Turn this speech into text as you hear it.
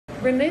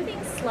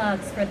Removing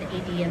slugs for the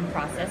EDM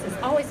process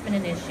has always been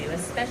an issue,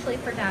 especially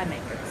for die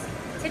makers.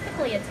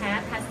 Typically, a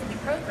tap has to be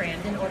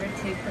programmed in order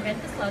to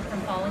prevent the slug from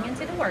falling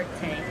into the work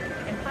tank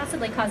and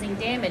possibly causing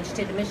damage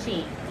to the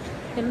machine.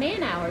 The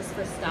man hours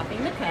for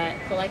stopping the cut,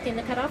 collecting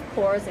the cut-off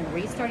cores, and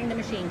restarting the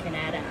machine can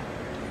add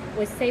up.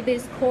 With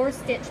Seibu's core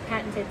stitch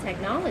patented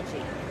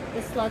technology,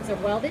 the slugs are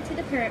welded to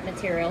the parent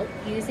material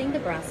using the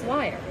brass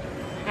wire.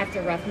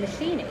 After rough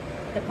machining,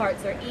 the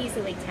parts are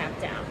easily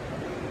tapped out.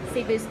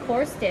 Seibu's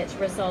core stitch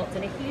results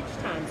in a huge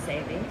time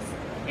savings,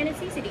 and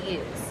it's easy to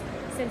use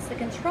since the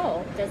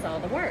control does all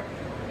the work.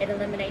 It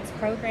eliminates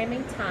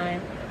programming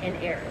time and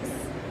errors.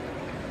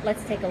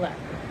 Let's take a look.